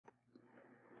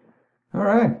All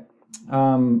right.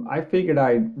 I figured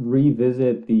I'd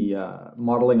revisit the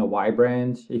modeling a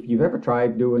Y-branch. If you've ever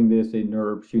tried doing this in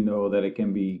NURBS, you know that it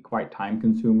can be quite time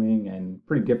consuming and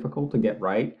pretty difficult to get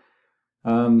right.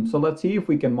 So let's see if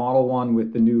we can model one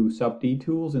with the new SubD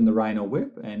tools in the Rhino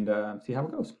whip and see how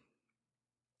it goes.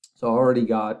 So I already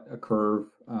got a curve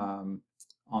on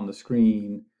the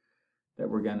screen that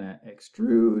we're going to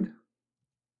extrude.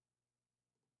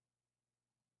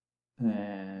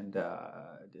 And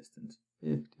distance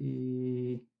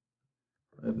 50,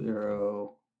 50, okay,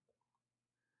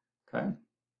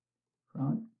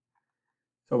 front.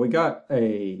 So we got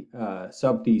a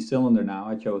SubD cylinder now.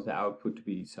 I chose the output to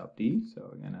be SubD.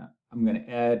 So I'm gonna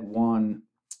add one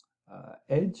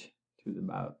edge to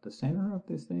about the center of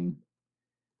this thing.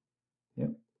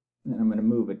 Yep. And I'm gonna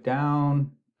move it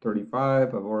down 35.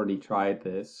 I've already tried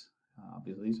this,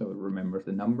 obviously, so it remembers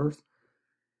the numbers.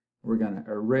 We're going to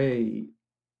array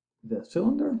the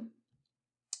cylinder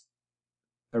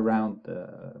around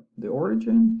the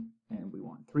origin, and we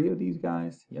want 3 of these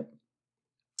guys. Yep.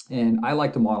 And I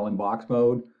like to model in box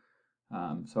mode.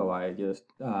 So I just,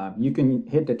 you can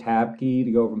hit the tab key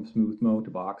to go from smooth mode to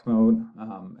box mode.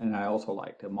 And I also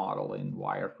like to model in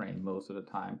wireframe most of the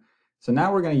time. So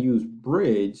now we're going to use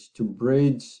bridge to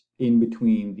bridge in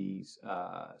between these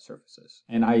surfaces.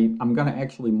 And I'm going to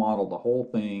actually model the whole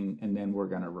thing, and then we're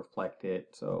going to reflect it.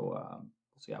 So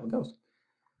we'll see how it goes.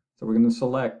 So we're going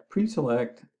to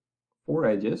pre-select 4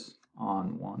 edges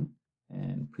on one,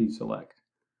 and pre-select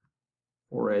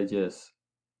 4 edges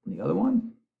on the other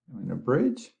one. I'm going to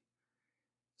bridge.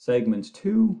 Segments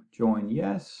 2, join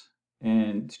yes.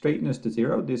 And straightness to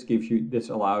 0. This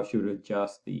allows you to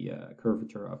adjust the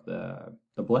curvature of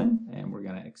the blend, and we're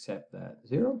going to accept that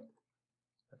 0.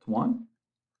 That's 1.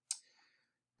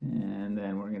 And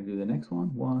then we're going to do the next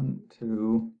one. 1,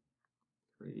 2,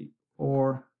 3,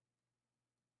 4.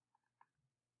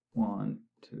 1,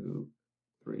 2,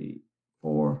 3,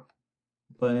 4.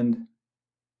 Blend,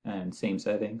 and same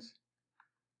settings.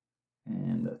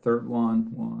 And the third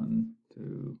one. 1,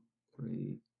 2,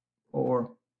 3,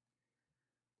 4.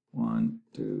 1,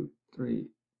 2, 3,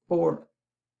 4,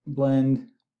 blend,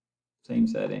 same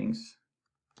settings.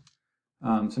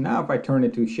 So now if I turn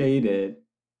it to shaded,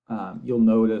 you'll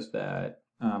notice that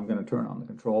I'm going to turn on the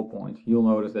control points. You'll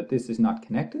notice that this is not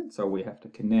connected, so we have to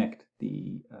connect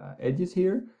the edges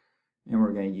here, and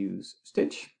we're going to use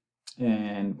stitch,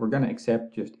 and we're going to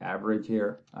accept just average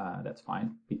here. That's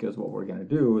fine, because what we're going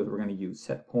to do is we're going to use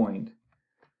set point,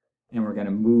 and we're going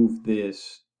to move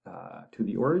this to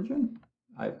the origin.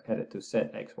 I've had it to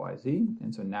set XYZ,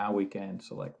 and so now we can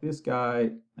select this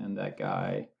guy and that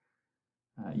guy,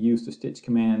 use the stitch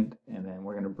command, and then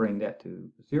we're going to bring that to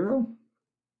 0.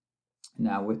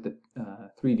 Now with the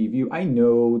 3D view, I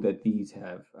know that these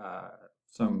have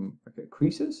some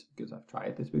creases because I've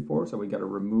tried this before, so we got to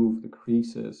remove the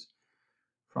creases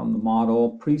from the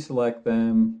model, pre-select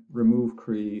them, remove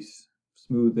crease,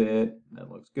 smooth it, that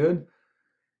looks good,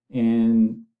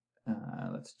 and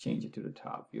let's change it to the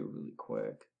top view really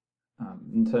quick.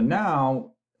 And so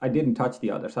now I didn't touch the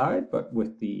other side, but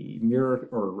with the mirror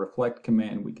or reflect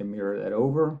command, we can mirror that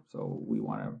over. So we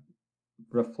want to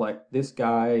reflect this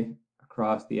guy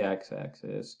across the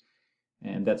x-axis,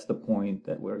 and that's the point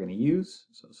that we're going to use.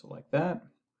 So select that.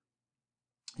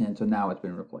 And so now it's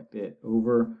been reflected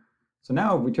over. So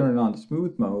now if we turn it on to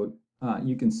smooth mode,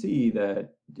 you can see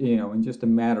that, in just a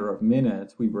matter of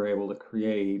minutes, we were able to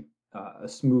create a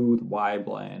smooth Y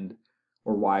blend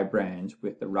or Y branch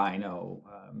with the Rhino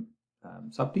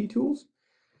SubD tools.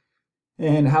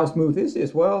 And how smooth is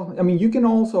this? Well, I mean, you can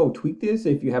also tweak this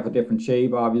if you have a different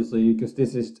shape, obviously, because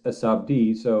this is a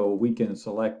SubD, so we can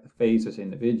select the faces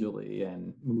individually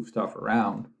and move stuff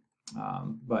around.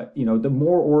 But the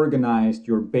more organized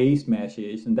your base mesh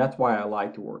is, and that's why I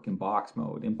like to work in box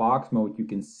mode. In box mode, you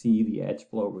can see the edge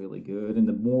flow really good, and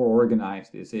the more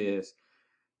organized this is,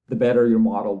 the better your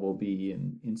model will be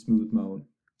in smooth mode.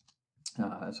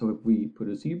 So if we put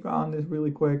a zebra on this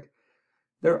really quick,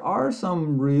 there are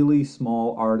some really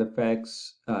small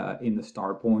artifacts in the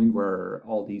start point where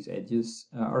all these edges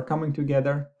are coming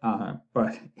together.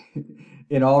 But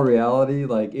in all reality,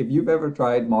 like if you've ever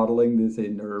tried modeling this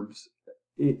in NURBS,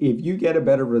 if you get a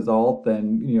better result,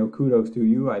 then kudos to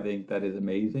you. I think that is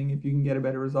amazing if you can get a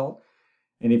better result.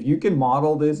 And if you can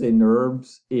model this in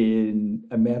NURBS in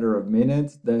a matter of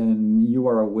minutes, then you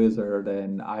are a wizard,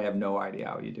 and I have no idea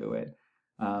how you do it.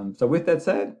 So with that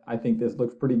said, I think this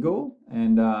looks pretty cool,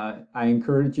 and I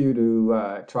encourage you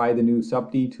to try the new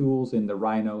SubD tools in the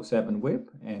Rhino 7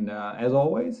 whip. And as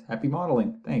always, happy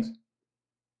modeling. Thanks.